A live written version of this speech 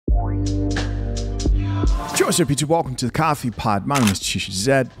Joseph Pizza, welcome to the Coffee Pod. My name is Chisha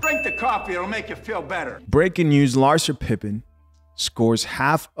Zed. Drink the coffee, it'll make you feel better. Breaking news, Larsa Pippen scores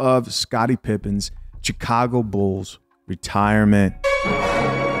half of Scottie Pippen's Chicago Bulls retirement.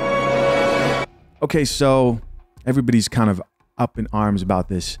 Okay, so everybody's kind of up in arms about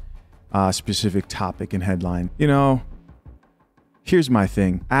this specific topic and headline. You know, here's my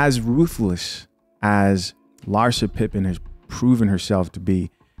thing. As ruthless as Larsa Pippen has proven herself to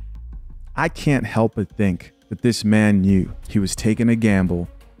be, I can't help but think that this man knew he was taking a gamble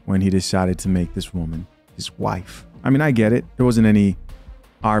when he decided to make this woman his wife. I mean, I get it. There wasn't any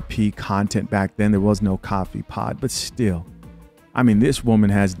RP content back then. There was no coffee pod, but still. I mean, this woman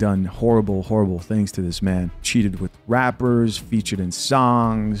has done horrible, horrible things to this man. Cheated with rappers, featured in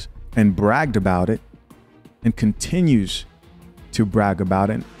songs, and bragged about it, and continues to brag about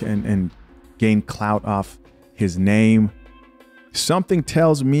it and gain clout off his name. Something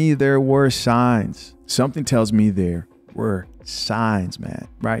tells me there were signs. Something tells me there were signs, man,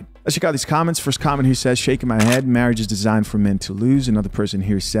 right? Let's check out these comments. First comment here says, shaking my head, marriage is designed for men to lose. Another person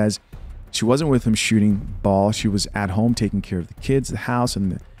here says, she wasn't with him shooting ball. She was at home taking care of the kids, the house,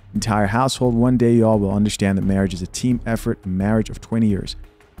 and the entire household. One day, y'all will understand that marriage is a team effort, a marriage of 20 years.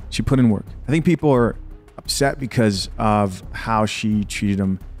 She put in work. I think people are upset because of how she treated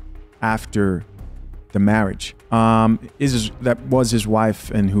him after the marriage. That was his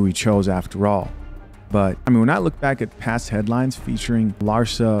wife and who he chose after all. But I mean, when I look back at past headlines featuring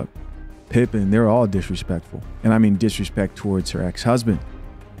Larsa Pippen, they're all disrespectful. And I mean disrespect towards her ex-husband.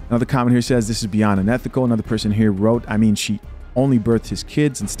 Another comment here says, this is beyond unethical. Another person here wrote, I mean, she only birthed his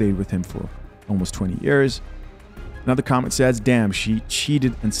kids and stayed with him for almost 20 years. Another comment says, damn, she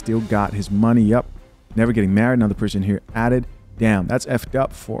cheated and still got his money up. Never getting married. Another person here added, damn, that's effed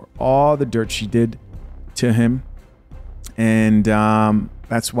up for all the dirt she did to him. And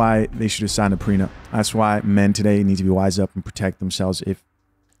that's why they should have signed a prenup. That's why men today need to be wise up and protect themselves if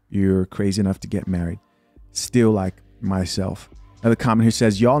you're crazy enough to get married. Still like myself. Another comment here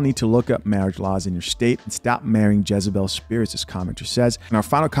says, y'all need to look up marriage laws in your state and stop marrying Jezebel spirits, this commenter says. And our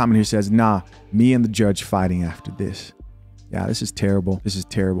final comment here says, nah, me and the judge fighting after this. Yeah, this is terrible. This is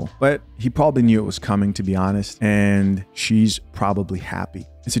terrible. But he probably knew it was coming, to be honest. And she's probably happy.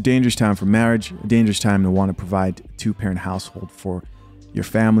 It's a dangerous time for marriage, a dangerous time to want to provide a two-parent household for your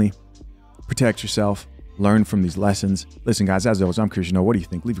family. Protect yourself. Learn from these lessons. Listen, guys, as always, I'm curious to know, what do you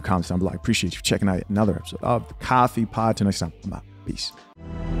think? Leave your comments down below. I appreciate you checking out another episode of the Coffee Pod. Till next time, I'm out. Peace.